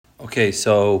Okay,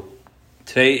 so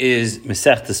today is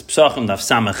Masechtas Pesachim Daf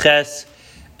Samach Ches,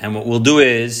 and what we'll do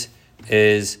is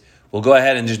we'll go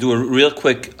ahead and just do a real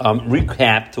quick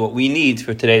recap to what we need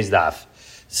for today's daf.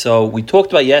 So we talked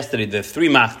about yesterday the three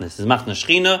machnas: is Machna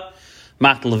Shechina,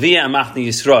 Machna Levia, and Machna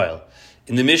Yisrael.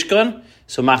 In the Mishkan,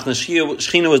 so Machna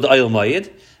Shechina was the Oyel Moed.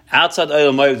 Outside the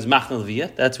Oyel Moed was Machna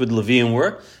Levia. That's where the Levium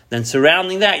were. Then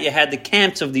surrounding that, you had the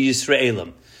camps of the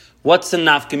Yisraelim. What's the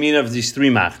nafkamina of these three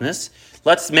machnas?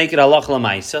 Let's make it halacha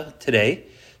l'maisa today.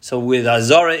 So with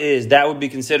Azara that would be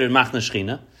considered Machna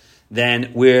Shechina. Then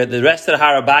where the rest of the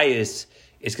Harabayis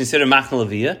is considered Machna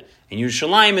Levia, and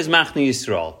Yerushalayim is Machna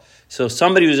Yisrael. So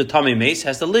somebody who's a Tamei Meis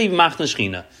has to leave Machna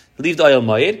Shechina, leave the Oyel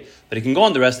Moed, but he can go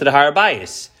on the rest of the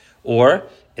Harabayis. Or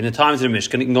in the times of the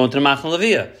Mishkan, he can go into the Machna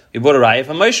Levia. We brought a raya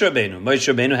from Moshe Rabbeinu.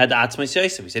 Moshe Rabbeinu had the Atzmos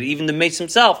Yosef. He said even the Meis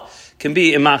himself can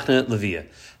be in Machna Levia.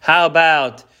 How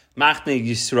about Machna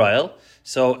Yisrael?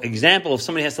 So, example, if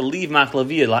somebody has to leave Machna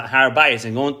Levia, Harabayis,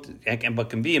 and go but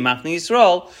can be in Machna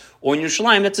Yisrael, or in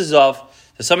Yerushalayim, that's a Zav.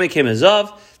 So somebody came as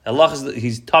Zav,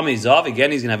 he's Tamei Zav,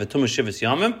 again, he's going to have a Tumah Shivas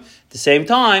Yamim. At the same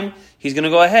time, he's going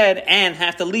to go ahead and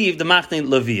have to leave the Machna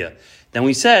Levia. Then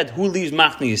we said, who leaves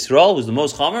Machna Yisrael, who's the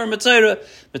most Chamer?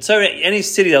 Metzora, any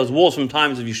city that was walls from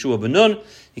times of Yeshua ben Nun,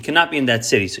 he cannot be in that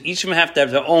city. So each of them have to have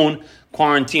their own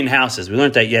quarantine houses. We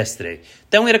learned that yesterday.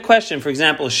 Then we had a question, for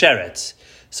example, Sheretz.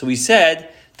 So we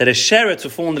said that a sheretz will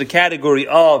fall into the category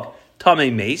of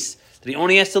Tamei Meis, that he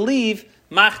only has to leave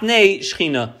Machne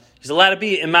Shechina. He's allowed to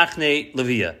be in Machne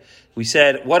Levia. We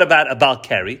said, what about a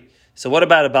Balkari? So what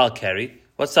about a Balkari?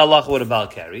 What's the halacha with a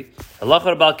Balkari? The halacha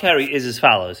with a Balkari is as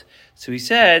follows. So we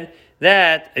said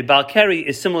that a Balkari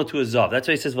is similar to a Zav. That's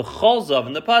why he says, V'chol Zav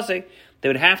in the Pasuk, they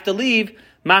would have to leave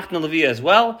Machne Levia as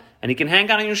well, and he can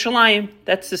hang out in Yerushalayim.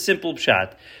 That's the simple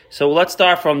pshat. So let's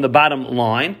start from the bottom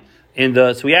line.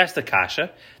 So we asked the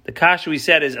kasha. The kasha we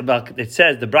said is about. It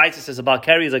says the Brisa says about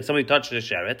Balkari is like somebody who touches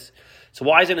a sheretz. So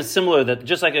why isn't it similar that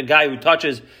just like a guy who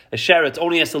touches a sheretz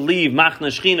only has to leave Machna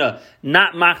Shechina,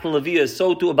 not Machna Levia,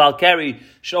 so too a Balkari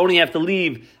should only have to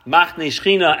leave Machna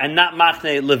Shechina and not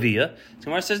Machna Levia. So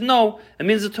Gemara says no. It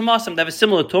means the tumasim they have a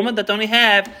similar tumah that they only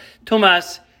have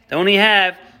tumas. They only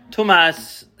have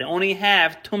tumas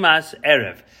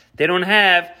erev. They don't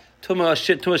have tumas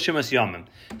shimas yamim.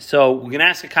 So we're going to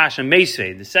ask a kasha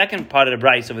meisvei. The second part of the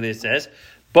Brisa over there says,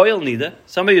 boil nida.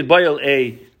 Somebody would boil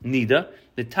a nida.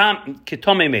 The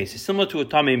ketome meis is similar to a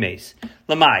tome meis.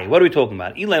 Lamai. What are we talking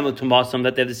about? Ilem tumasam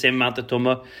that they have the same amount of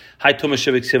tumah. High tumah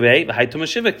shivik sevei. High tumah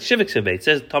shivik sevei. It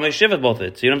says tome shivik both of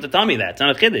it. So you don't have to tell me that. It's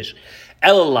not a chiddush.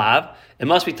 Elalav. It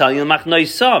must be telling you machna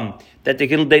yisam that they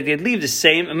leave the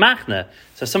same machna.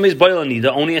 So somebody's boil nida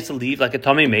only has to leave like a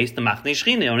Tamei Meis, the Machna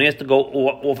Shechina. Only has to go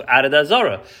off out of the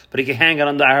Azara, but he can hang out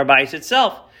on the Harabayis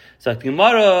itself. So the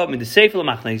Gemara, the Seif of the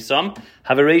Machna Yisam,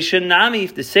 have a Reisha Nami.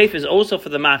 If the Seif is also for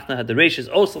the Machna, the Reisha is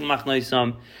also the Machna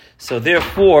Yisam. So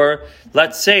therefore,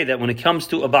 let's say that when it comes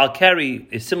to a Balkari,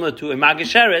 it's similar to a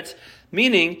Magasheretz,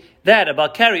 meaning that a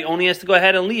Balkari only has to go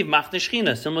ahead and leave Machna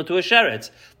Shechina, similar to a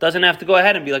Sheretz. Doesn't have to go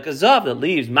ahead and be like a Zav that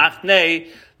leaves Machne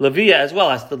Levia as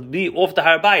well, has to be off the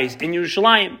Harabayis in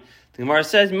Yerushalayim. The Gemara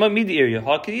says, midi area,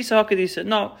 hakadisa.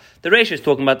 No, the Reisha is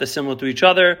talking about the similar to each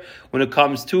other when it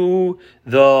comes to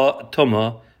the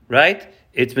Tumah, right?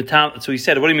 It's metam. So he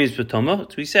said, what do you mean it's Tumah?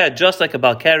 So he said, just like a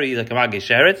Balkari, like a Mageh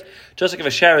Sheretz, just like if a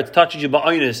Sheretz touches you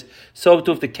ba'onis, so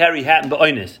too if the carry happened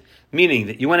ba'onis. Meaning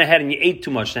that you went ahead and you ate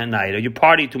too much that night, or you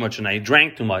partied too much that night, you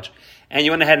drank too much, and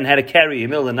you went ahead and had a carry in the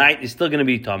middle of the night, it's still going to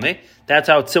be Tameh. That's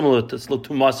how it's similar to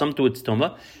Masam, to its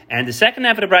Tumah. And the second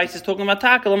half of the Brisa is talking about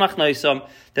Takal Machnaisam,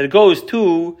 that it goes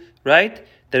to, right?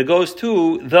 That it goes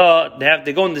to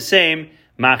they go in the same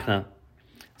Machna.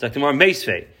 It's like tomorrow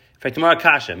Meisvei. In fact, tomorrow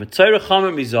Kasha. Mitzayra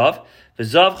Chamer Mizav,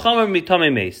 V'zav Chamer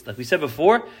Mitamei Meis. Like we said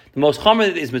before, the most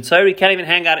Chamer is Mitzayra, you can't even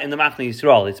hang out in the Machna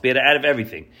Yisrael. It's made out of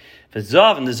everything.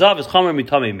 V'zav, and the Zav is Chamer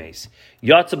Mitamei Meis.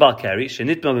 Yatsa Balkari,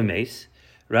 Shenitma B'meis.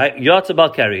 Right? Yatsa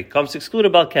Balkari comes to exclude a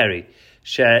Balkari.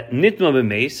 She nitma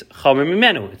b'meis chamer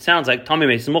mimenu. It sounds like Tamei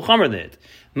Meis is more chamer than it.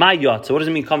 My yatsa, what does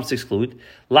it mean? Comes to exclude.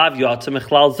 Lav yatsa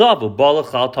mechlal zav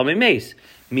u'balachal Tamei Meis.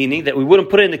 Meaning that we wouldn't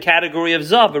put it in the category of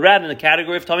zav, but rather in the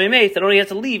category of Tamei Meis that only has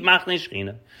to leave Machne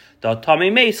Shechina. The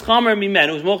Tamei Meis chamer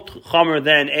mimenu is more chamer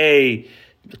than a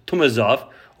tumah zav.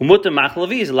 Umuta Machne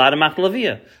Levia is a lot of Machne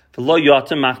Levia. V'lo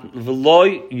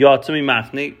yatsa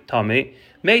mimachne Tamei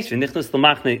Meis v'nichnas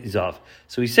l'machne zav.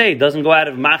 So we say it doesn't go out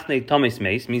of machne Tamei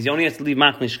Meis, means he only has to leave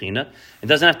Machne Shechina. It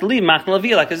doesn't have to leave Machne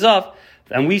Levia like a zav.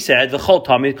 And we said the chol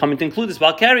Tamei coming to include this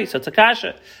Balkari, so it's a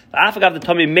kasha. The afagav the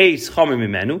Tamei Meis chamer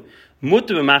mimenu.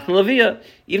 mutter b'machna levia.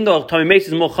 Even though Tommy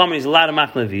Mason is more common, he's allowed to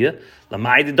machna levia.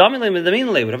 Lamai the dominate with the main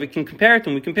whatever we can compare it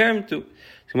to, we compare him to.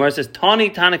 So where it says Tani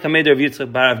Tana Kameder of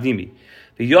Yitzchak Bar Avdimi.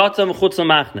 The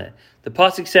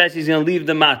pasuk says he's going to leave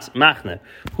the machna.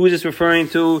 Who is this referring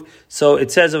to? So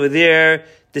it says over there,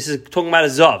 this is talking about a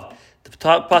zav. The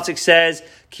pasuk says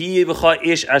Ki b'cha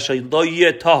ish asher lo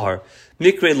yeh tahar.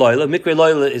 Mikre loyla. Mikre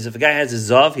loyla is if a guy has a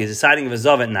zav, he has a sighting of a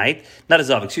zav at night, not a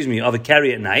zav, of a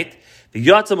carry at night. It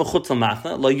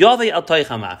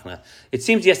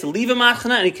seems he has to leave a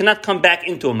machna and he cannot come back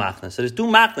into a machna. So there's two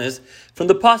machnas. From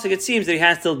the pasuk, it seems that he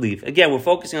has to leave. Again, we're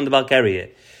focusing on the Balkari.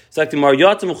 So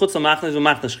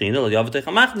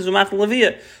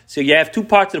you have two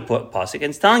parts of the pasuk, and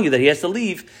it's telling you that he has to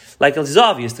leave like a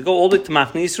zav. He has to go all the way to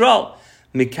machna Yisrael.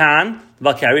 Mikan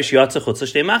Balkari yatsa chutza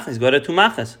shtei machnas. He's got two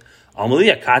machnas.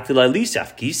 Amalia katila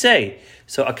lisaf kisei.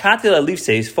 So a katila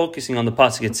lisaf is focusing on the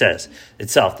pasuk itself.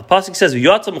 The pasuk says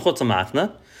yatsa mechutza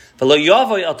machna, v'lo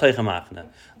yavoy al teicha machna.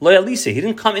 Lo yalisa. He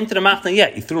didn't come into the machna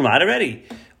yet. He threw him out already.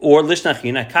 Or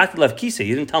lishnachina katila kisei.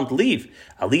 You didn't tell him to leave.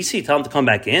 Alisa, you tell him to come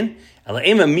back in. So go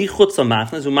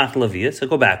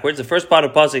backwards. The first part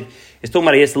of pasuk is talking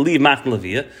about he has to leave machna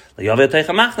levia.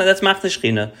 That's machna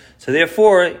shchina. So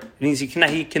therefore, it means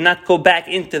he cannot go back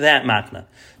into that machna.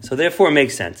 So therefore, it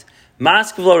makes sense.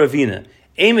 Maskevlo ravina.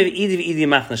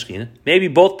 Maybe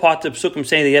both parts of psukim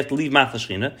saying that you have to leave machna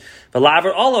shchina.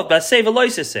 V'laver olav basei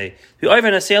v'loisesei.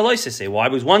 V'oiver nasei loisesei. Why?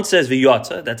 Because one says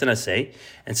v'yotza, that's an asay,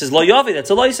 and says lo yavi, that's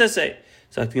a loisesei.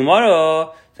 So the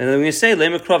Gemara. And then we're going to say,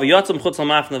 Lema Krava Yotzam Chutz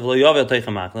Lamachna V'lo Yovel Teicha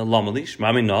Machna Lomali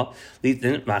Shmami No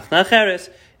Litin Machna Acheres.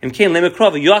 Im Kain Lema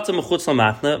Krava Yotzam Chutz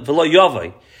Lamachna V'lo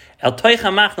Yovel El Teicha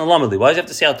Machna Lomali. Why does he have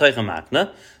to say El Teicha Machna?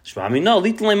 Shmami No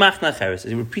Litin Machna Acheres.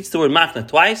 He repeats the word Machna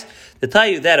twice to tell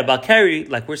you that about Kari,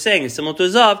 like we're saying, is similar to a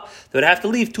Zav. They would have to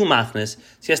leave two Machnas. So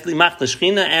he has to leave Machna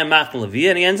Shechina and Machna Levia,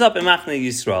 and he ends up in Machna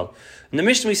Yisrael. In the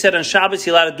Mishnah we said on Shabbos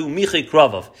you're allowed to do Michai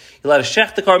Kravov. You're allowed to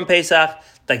shech the Korban Pesach.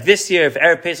 Like this year, if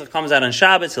Erev Pesach comes out on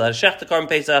Shabbos, you're allowed to shech the Korban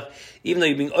Pesach, even though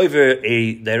you're being over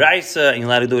a deraisa, and you're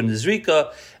allowed to do it in the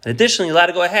Zrika. And additionally, you're allowed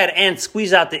to go ahead and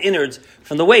squeeze out the innards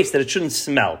from the waste that it shouldn't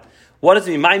smell. What does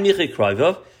it mean? My Michai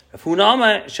Kravov. You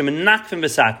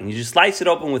just slice it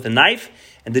open with a knife,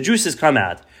 and the juices come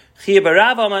out. The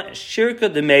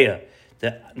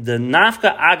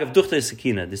nafka agav duchte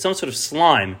sekina. There's some sort of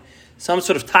slime, some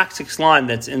sort of toxic slime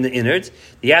that's in the innards.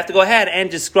 You have to go ahead and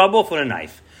just scrub off with a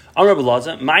knife.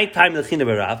 My time what's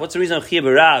the reason of Chiyah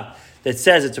Barav that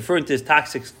says it's referring to this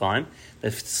toxic slime?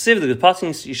 Specifically, the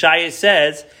pasuk Yeshaya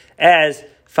says as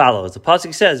follows. The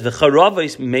pasuk says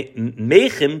v'charavos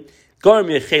mechim garim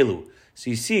yechelu. So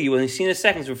you see, when you see in a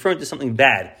second, it's referring to something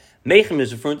bad. Mechim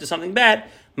is referring to something bad.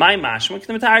 My mashma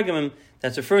k'tem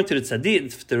that's referring to the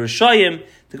tzaddik, the Rishayim,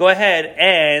 to go ahead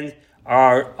and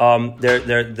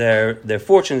their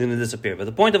fortune is going to disappear. But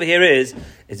the point over here is,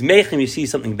 it's mechim, you see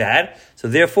something bad, so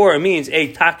therefore it means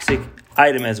a toxic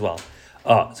item as well.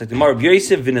 So the Gemara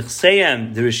Yosef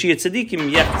v'nechseim the Rishiyat tzaddikim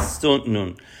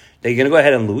yechstunun. They're going to go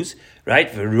ahead and lose, right?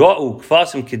 V'ra'u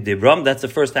kvasim k'dibram. That's the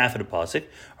first half of the pasuk.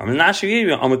 What does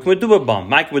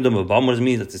it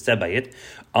mean? Let's step by it.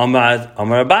 Right?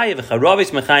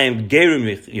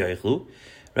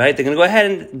 They're going to go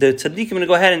ahead and the tzaddikim are going to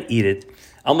go ahead and eat it.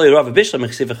 Talking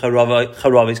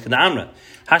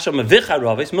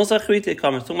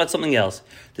about something else.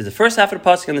 There's the first half of the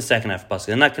pasuk and the second half of the pasuk.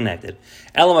 They're not connected.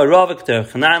 No,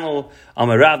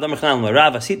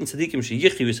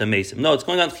 it's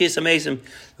going on Tchis HaMesim.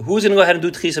 Who's going to go ahead and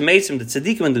do Tchis HaMesim? The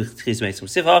tzaddikim will do Tchis HaMesim.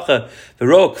 The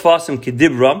rock kfasim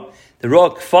kedibram.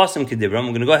 We're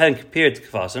going to go ahead and compare it to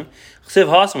kfasim.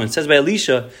 It says by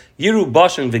Elisha, Yiru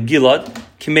Bashan v'Gilad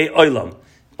kimei oilam.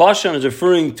 Bashan is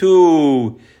referring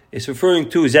to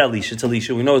Elisha. It's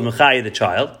Elisha. We know it's Mechai, the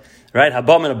child, right?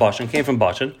 Habam and Bashan came from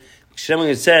Bashan.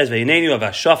 It says v'Yinenu av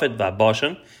Shafet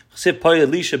v'Bashan. Chsiv poy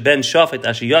Elisha ben Shafet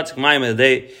asher yatzik mayim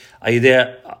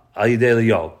ayidei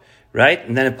liyo. Right,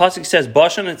 and then the pasuk says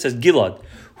Bashan and it says Gilad.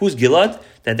 Who's Gilad?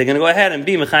 That they're going to go ahead and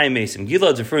be Mechayim Mesim.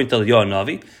 Gilad is referring to Eliyahu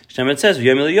Navi. It says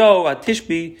Yom Eliyahu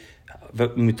Atishbi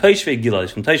Mitoishvei Gilad.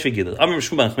 It's from Toishvei Gilad. Amar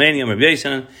Shmuel Chmeni Amar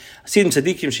B'Yesan Asidim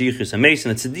Tzadikim Sheyichus Hamesim.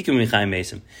 The Tzadikim Mechayim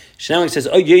Mesim. Shnei says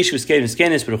Oh Yeshu Skein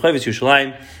Skenis B'Ruchavis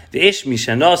Yerushalayim V'Ish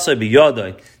Mishanasa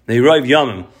B'Yadai Ne'Roiv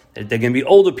Yamim. They're going to be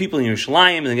older people in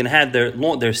Yerushalayim and they're going to have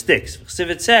their sticks.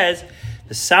 It says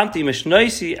the Samti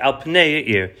Meshnoisi Al Pnei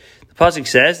Yeir. The pasuk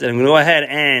says that I'm going to go ahead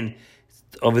and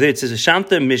over there it says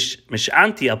Shamta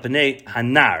Mishanti Al Pnei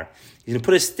Hanar. He's going to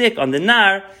put a stick on the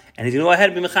nar and he's going to go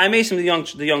ahead and be Mechayim Mesim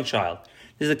the young child.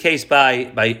 This is the case by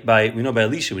we know by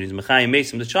Elisha when he's Mechayim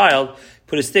Mesim the child,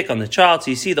 put a stick on the child.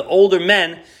 So you see the older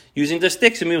men using the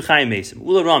sticks and Chayim Mesim.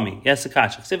 Ula Rami, yes, the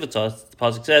Kasha. The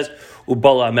pasuk says,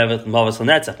 Ubala Mevet Mavas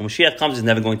Lanetzach. When Mashiach comes, it's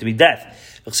never going to be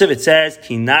death. It says,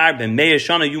 Kinar ben Meir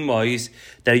Shana Yumais,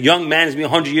 that a young man is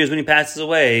 100 years when he passes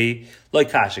away. Like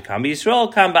Kasha, Kam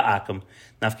Yisrael, Kam Ba'akim.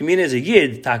 Nafkamina is a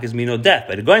Yid, Tak is no death.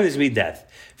 But the going is me death.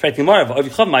 What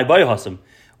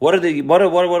are they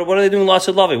doing? Lost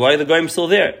of love? Why are the goyim still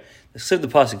there? The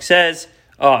pasuk says,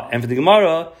 and for the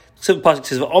Gemara, the pasuk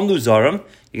says, "V'omdu zarim."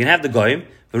 You can have the goyim.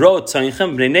 V'root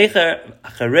tzayichem b'nei necher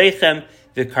achareichem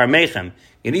v'karmeichem.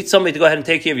 You need somebody to go ahead and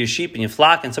take care of your sheep and your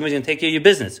flock, and somebody's going to take care of your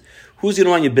business. Who's going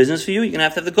to run your business for you? You're going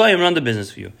to have the goyim run the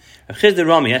business for you. Chiz the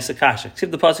Rami, that's the kasha.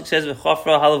 The pasuk says,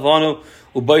 "V'chofra halavanu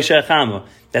u'boisha echama,"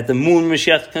 that the moon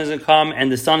Mashiach is going to come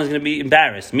and the sun is going to be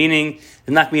embarrassed, meaning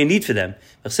there's not going to be a need for them.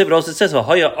 It also says that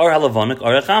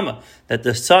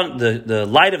the sun, the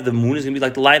light of the moon is going to be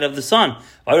like the light of the sun.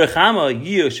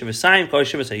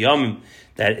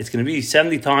 That it's going to be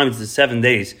 70 times the 7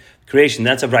 days creation.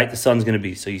 That's how bright the sun is going to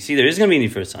be. So you see, there is going to be a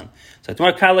need for a sun. So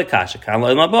tomorrow, and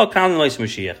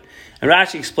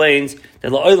Rashi explains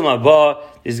that la'olam haba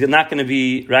is not going to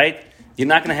be right. You're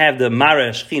not going to have the Mara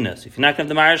Shechina. So if you're not going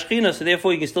to have the Mara Shechina, so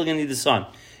therefore you're still going to need the sun.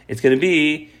 It's going to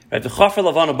be, right, the Chafar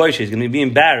Lavana Boisha is going to be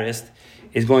embarrassed,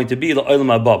 is going to be La'olam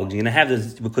Haba,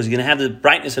 because you're going to have the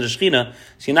brightness of the Shechina,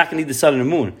 so you're not going to need the sun and the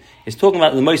moon. It's talking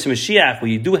about the Moshe Mashiach,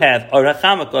 where you do have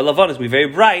Arachamak or Lavana, it's going to be very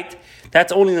bright.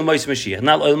 That's only the Moshe Mashiach,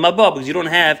 not La'olam Haba, because you don't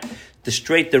have the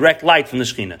straight, direct light from the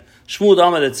Shechina. Shmuel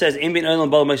Dama that says, according to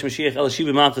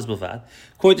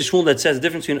Shmuel that says the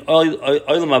difference between Olam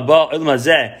Haba, Olam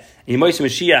Hazeh, and Moshe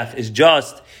Mashiach is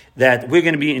just that we're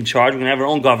going to be in charge, we're going to have our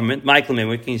own government. Michael,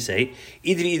 what can you say?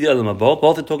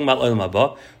 Both are talking about Olam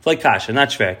Haba. It's like Kasha, not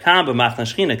Shver. Kam b'machna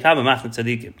Shechina, kam b'machna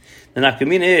tzadikim. The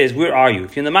Nafkamina is, where are you?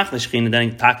 If you're in the Machna Shechina, then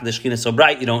the Shechina is so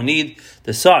bright, you don't need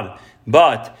the sun.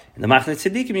 But in the Machna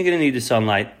tzadikim, you're going to need the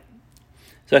sunlight.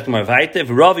 So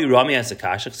Ravi Rami has a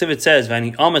Kasha. It says,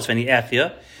 I'm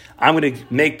going to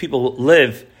make people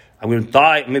live. I'm going to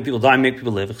die, make people die, make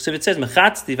people live. It says,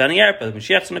 Mechatzti v'ani erpa. The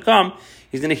Mashiach's going to come,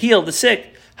 he's going to heal the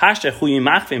sick. Hashtag Chuyi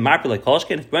Machve Marpe like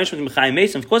Kolshkin. If Bernish with Mechayim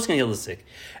Mason, of course, he's going to heal the sick.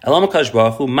 Elam Kadosh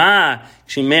Baruch Hu Ma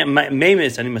K'Shem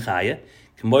Meimis Ani Mechaya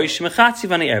K'Moish Mechatzi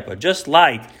v'ani erpa. Just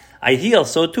like I heal,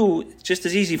 so too it's just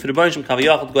as easy for the Bernish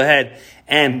Kaviyachal to go ahead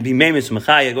and be Meimis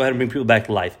Mechaya, go ahead and bring people back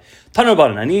to life. Tanu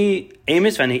Baran Ani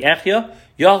Emis v'ani Echya.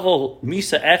 Yachol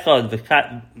Misa Echad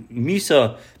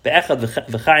Misa Be'echad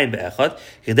V'Chayim Be'echad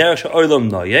Gedera She'olam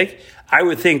Noyeg. I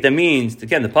would think that means,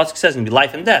 again, the pasuk says it's going to be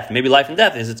life and death. Maybe life and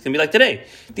death is it's going to be like today.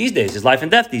 These days is life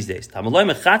and death. These days. Tamaloi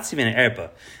Mechatzi V'Ne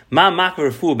Erpa Ma Makar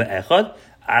Refu Be'echad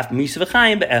Af Misa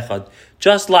V'Chayim Be'echad.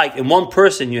 Just like in one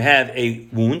person you have a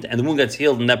wound and the wound gets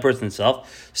healed in that person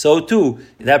itself, so too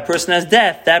that person has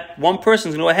death. That one person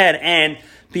is going to go ahead and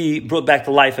be brought back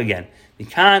to life again. This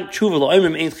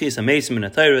is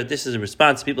a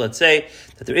response to people that say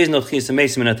that there is no Chiyas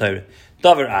HaMesim in the Torah.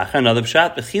 Another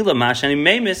pshat,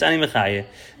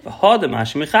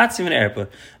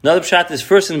 Another pshat is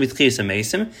first going to be Chiyas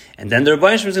HaMesim, and then the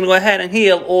Rebbeinu is going to go ahead and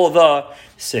heal all the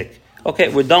sick. Okay,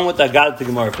 we're done with the Agadah to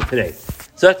Gemara for today.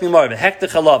 So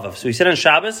we said on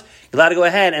Shabbos, you're allowed to go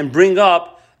ahead and bring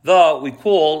up we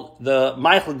call the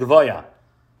Meichel Gavoya,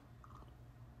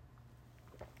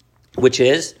 which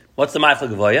is, what's the Meichel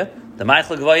Gavoya? The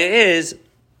Meichel Gavoya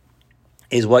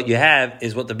is what you have,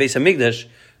 is what the Beis HaMikdash,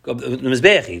 the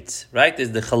Mizbeach eats, right?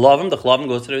 Is the chalavim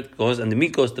goes and the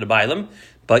meat goes to the Bailam,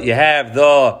 but you have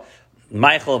the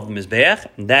Meichel of the Mizbeach,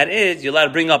 that is, you're allowed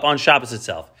to bring up on Shabbos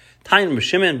itself.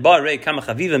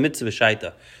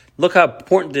 Look how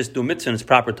important this do mitzvah in its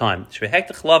proper time. It's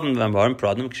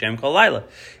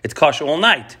kosher all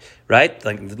night, right?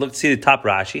 Like, look, see the top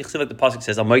Rashi. Like the pasuk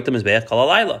says,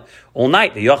 all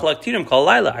night.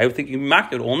 I would think you can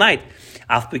mark it all night.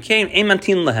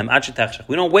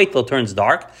 We don't wait till it turns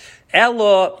dark.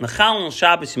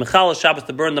 Shabbos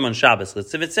to burn them on Shabbos.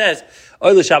 Let's see if it says,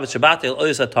 you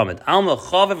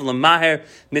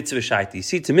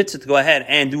see, it's a mitzvah to go ahead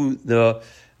and do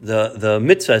the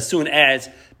mitzvah as soon as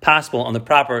possible on the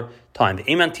proper time.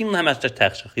 You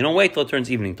don't wait till it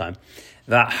turns evening time.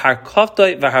 So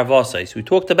we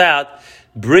talked about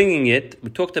bringing it. We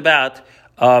talked about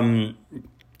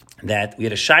that we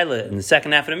had a shaila in the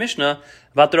second half of the Mishnah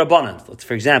about the Rabbanan.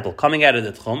 For example, coming out of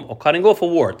the Tchum or cutting off a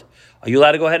wart. Are you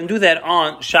allowed to go ahead and do that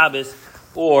on Shabbos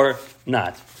or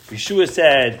not? Yeshua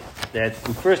said that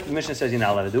first the Mishnah says you're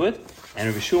not allowed to do it,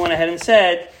 and Yeshua went ahead and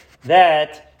said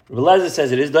that Rebbe Lezer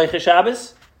says it is Doiche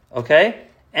Shabbos, okay?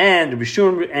 And Rebbe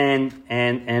Shur and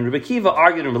Rebbe Kiva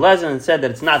argued in Rebbe Lezer and said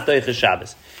that it's not Doiche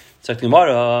Shabbos. So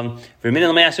Gemara, for a minute,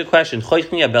 let me ask you a question. We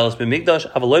had this in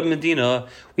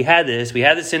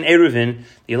Eruvin.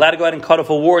 You're allowed to go ahead and cut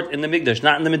off a wart in the Migdash,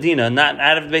 not in the Medina, not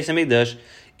out of the base of Migdash.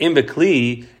 In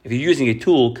Bekli, if you're using a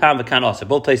tool, kan v'kan aser,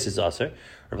 both places aser.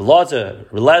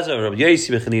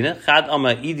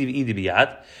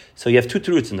 So you have two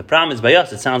truths, and the problem is by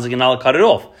us, it sounds like you're not allowed to cut it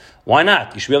off. Why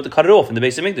not? You should be able to cut it off in the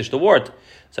base of Migdash, the wart.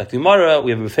 So Gemara,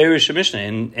 we have a favorite Mishnah,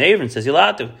 and Eruvin says you're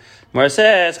allowed to. Gemara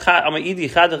says,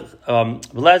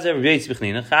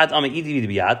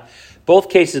 both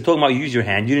cases are talking about you use your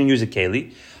hand, you didn't use a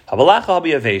keli.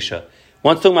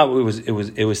 One's talking about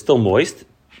it was still moist.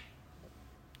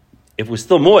 If it was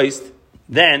still moist,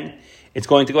 then it's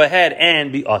going to go ahead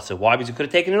and be asa. Why? Because you could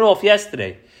have taken it off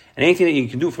yesterday. And anything that you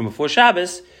can do from before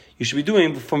Shabbos, you should be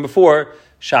doing from before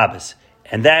Shabbos.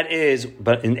 And that is,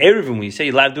 but in Eruvin, when you say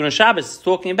you're allowed to do it on Shabbos, it's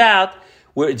talking about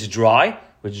where it's dry.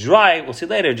 Where it's dry, we'll see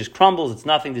later, it just crumbles, it's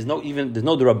nothing, there's no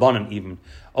D'Rabbanan even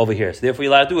over here. So therefore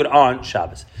you're allowed to do it on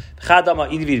Shabbos. Both are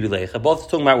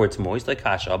talking about where it's moist, like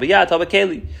kasha.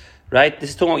 Right? This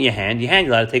is talking about your hand. Your hand,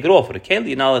 you're allowed to take it off. With a keli,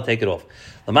 you're not allowed to take it off.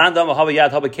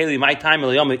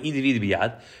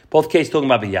 Both cases talking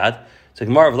about biyad. So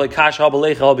Gemara, like kasha,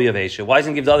 why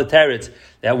doesn't it give the other teretz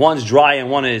that one's dry and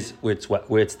one is where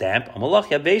it's damp?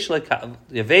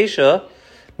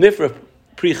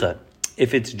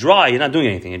 If it's dry, you're not doing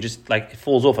anything. It just it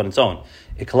falls off on its own.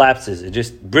 It collapses. It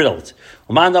just brittles.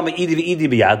 Both talking about what you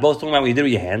did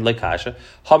with your hand, like kasha.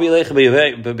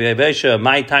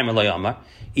 My time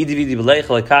why isn't he give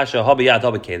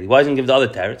the other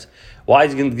teretz? Why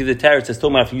is he going to give the teretz that's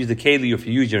talking about if you use the keli or if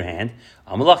you use your hand?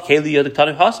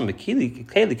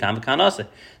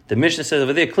 The Mishnah says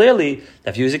over there clearly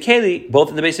that if you use a keli, both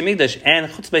in the base of Migdash and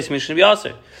chutz base of Migdash should be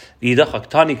aser.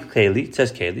 It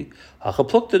says keli. It's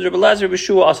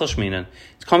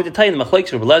coming to tell you the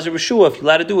machlokes Rebbe Elazar B'Shua if you're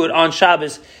allowed to do it on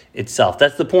Shabbos itself.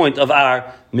 That's the point of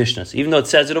our Mishnah. So even though it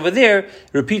says it over there, it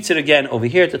repeats it again over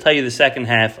here to tell you the second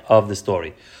half of the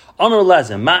story. Amar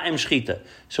Elazar, ma'em shchita.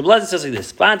 So Elazar says like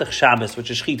this: Kvantach Shabbos,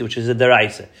 which is shchita, which is a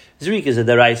deraisa. Zrik is a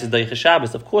deraisa, deicha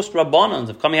Shabbos. Of course, Rabbanans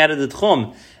of coming out of the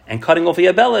tchum and cutting off a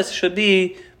yabelis should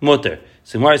be mutter.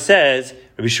 So Gemara says,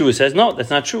 Rabbi Shua says, no,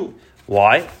 that's not true.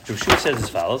 Why? Rabbi Shua says as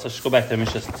follows. Let's just go back to the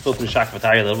Mishnah. Let's go through the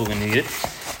Shakvatari a little bit. We're going to need it.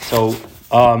 So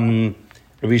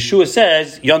Rabbi Shua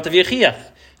says, Yontav Yechiach,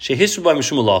 shehisru by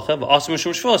mishum malacha, v'asim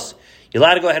mishum shvus. You're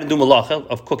allowed to go ahead and do malacha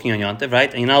of cooking on Yontav,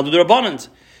 right? And you're allowed to do the Rabbanans.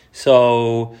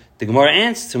 So the Gemara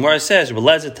answers. The Gemara says, Rabbi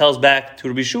Elazar tells back to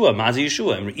Rabbi Shua, Mazi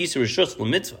Yeshua, and Re'isa Rishus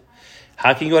l'mitzvah.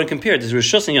 How can you go ahead and compare? There's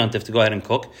Rishus and Yontav to go ahead and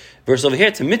cook, versus over here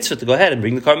it's a mitzvah to go ahead and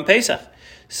bring the carbon Pesach.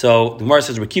 So the Gemara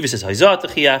says, Rekiva says, Hayzat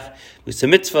Techiach, it's a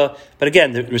mitzvah. But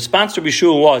again, the response to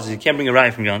Rishua was, you can't bring a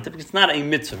raya from Yontav because it's not a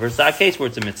mitzvah. Versus our case where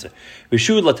it's a mitzvah.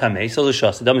 Rishua latamei, so the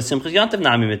shas, dam simchas Yontav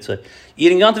nami mitzvah.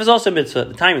 Eating Yontav is also a mitzvah.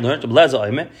 The time you learned, Blaza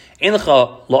oime, ein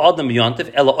lecha la'adam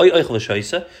b'Yontav, ela oy oich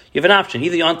l'shoysa. You have an option.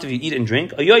 Either Yontav you eat and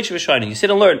drink, or yoish v'shayna. You sit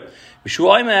and learn.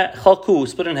 Rishua oime chalku,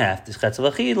 split in half. This chetzav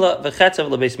l'chid, v'chetzav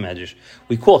l'beis medrash.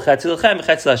 We call chetzav l'chem,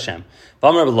 v'chetzav l'Hashem.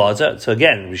 So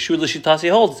again, Rishua l'shitasi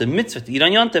holds it's a mitzvah to eat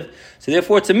on Yontav. So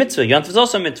therefore it's a mitzvah. Yontav is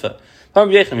also a mitzvah. One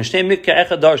pasuk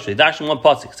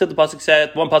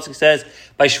says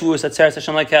by Shavuos Atzeres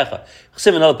Hashem Lekecha.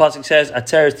 Another pasuk says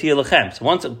Atzeres Tia Lechem. So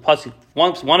one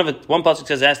pasuk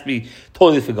says it has to be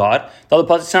totally for God. The other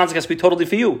pasuk sounds like it has to be totally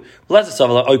for you.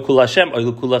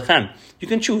 You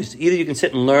can choose. Either you can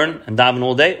sit and learn and daven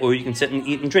all day, or you can sit and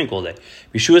eat and drink all day.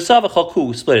 Split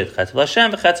it. The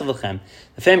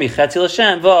family Chetzi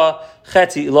Lashem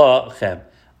Chetzi Lachem.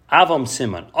 Avam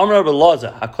Simon. Amar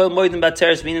Belaza. Hakol Moedim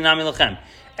Bateres Mina Nami Lachem.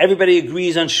 Everybody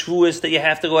agrees on Shavuos that you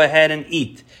have to go ahead and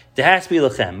eat. There has to be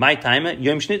Lachem. My time,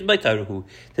 Yom Shnit by Torah.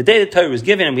 The day the Torah was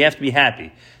given, and we have to be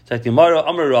happy. So like the Gemara,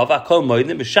 Amar Rav, Hakol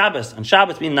Moedim B'Shabbos. On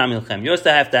Shabbos Mina Nami Lachem. You also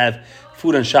have to have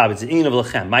food on Shabbos. The eating of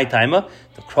Lachem. My time, the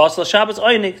cross of Shabbos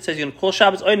Oynik. It says you're going to call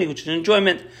Shabbos Oynik, which is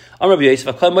enjoyment. Amar Rabbi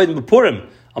Yosef. Hakol Moedim B'Purim.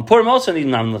 On Purim also need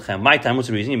Nami Lachem. My time, what's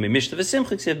the reason? You may Mishta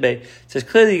V'Simcha Ksiv Bey. It says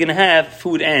clearly you're going to have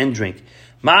food and drink.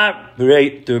 All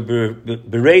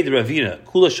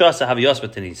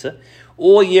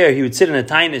year he would sit in a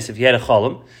tinus if he had a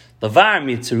cholam.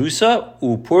 Except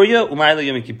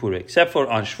for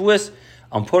on Shavuos,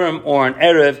 on Purim, or on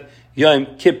Erev Yom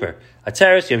Kippur.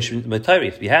 Atzeres Yom Shemit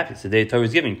B'Torah. Be happy. It's the day the Torah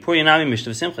is giving. Puri Nami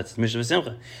Mishtav Simcha. It's Mishtav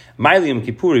Simcha. Ma'ili Yom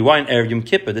Kippuri. Why on Erev Yom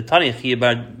Kippur? The Tanya Chiyah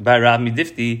Bar Rav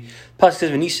Midifti. Pasuk says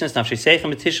V'nisnas Nafshei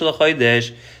Seichem B'Tishul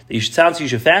HaChodesh. That you should sound so you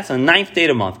should fast on the 9th day of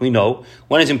the month. We know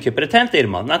when is Yom Kippur? The 10th day of the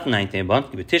month, not the 9th day of the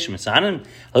month. You B'Tishul Misanim.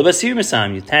 Alibasir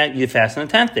Misanim. You fast on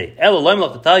the 10th day. Elo Loim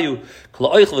Lach to tell you Kol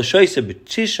Oichel V'Shoyse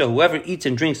B'Tisha. Whoever eats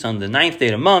and drinks on the 9th day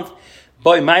of the month.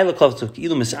 Boy,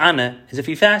 is if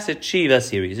he fasted Shiva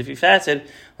series. If he fasted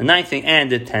the 9th day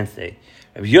and the 10th day.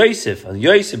 Rabbi Yosef,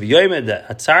 Yomed,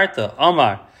 Atzarta,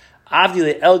 Omar,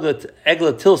 Avdile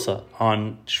Egla Tilsa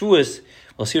on Shavuos.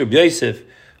 We'll see Rabbi Yosef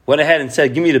went ahead and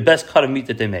said, "Give me the best cut of meat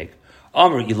that they make."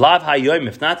 Omar, Ilav HaYoim.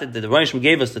 If not that the Rebbeinu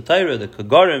gave us the Torah, the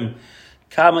Kagorim,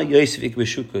 Kama Yosef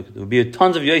Ikbeshukuk. There would be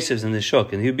tons of Yosefs in the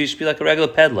shuk, and he would be like a regular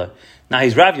peddler. Now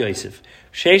he's Rav Yosef.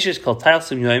 Sheshes called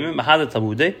Tailsim Yoimim Mahada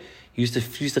Talmudei. He used to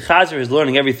chazer his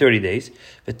learning every 30 days.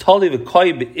 V'toli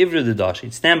v'koi be'ivra the dash.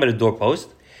 He'd stand by the doorpost,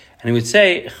 and he would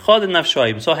say, "Chod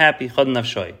nafshoy." I'm so happy. Chod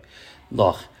nafshoy.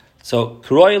 Loch. So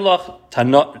Kuroi loch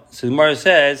tanot. So the Gemara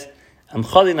says, "I'm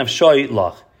chodi nafshoy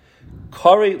loch."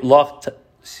 Kori loch.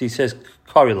 He says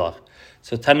Kori loch.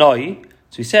 So tanoi.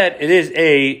 So he said it is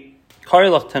a Kori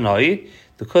loch tanoi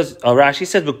because Rashi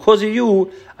says because of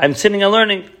you, I'm sitting and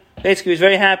learning. Basically, he was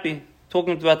very happy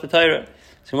talking about the Torah.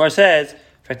 So Gemara says.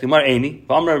 Torah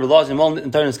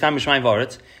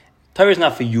is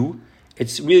not for you;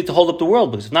 it's really to hold up the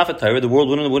world. Because if not for Torah, the world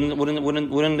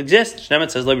wouldn't exist.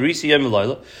 Shnemet says,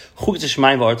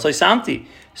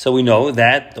 so we know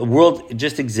that the world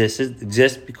just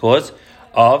exists because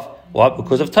of what?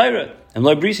 Because of Torah. And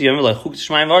person's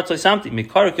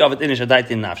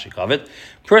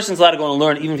allowed to go and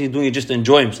learn even if he's doing it just to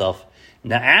enjoy himself.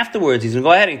 Now afterwards, he's going to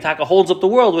go ahead and Taka holds up the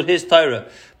world with his Torah.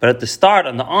 But at the start,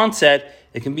 on the onset,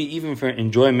 it can be even for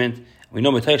enjoyment. We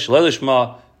know Matei Shalei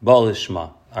Lishma, Baal Lishma.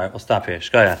 All right, we'll stop here.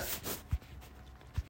 Shkaya.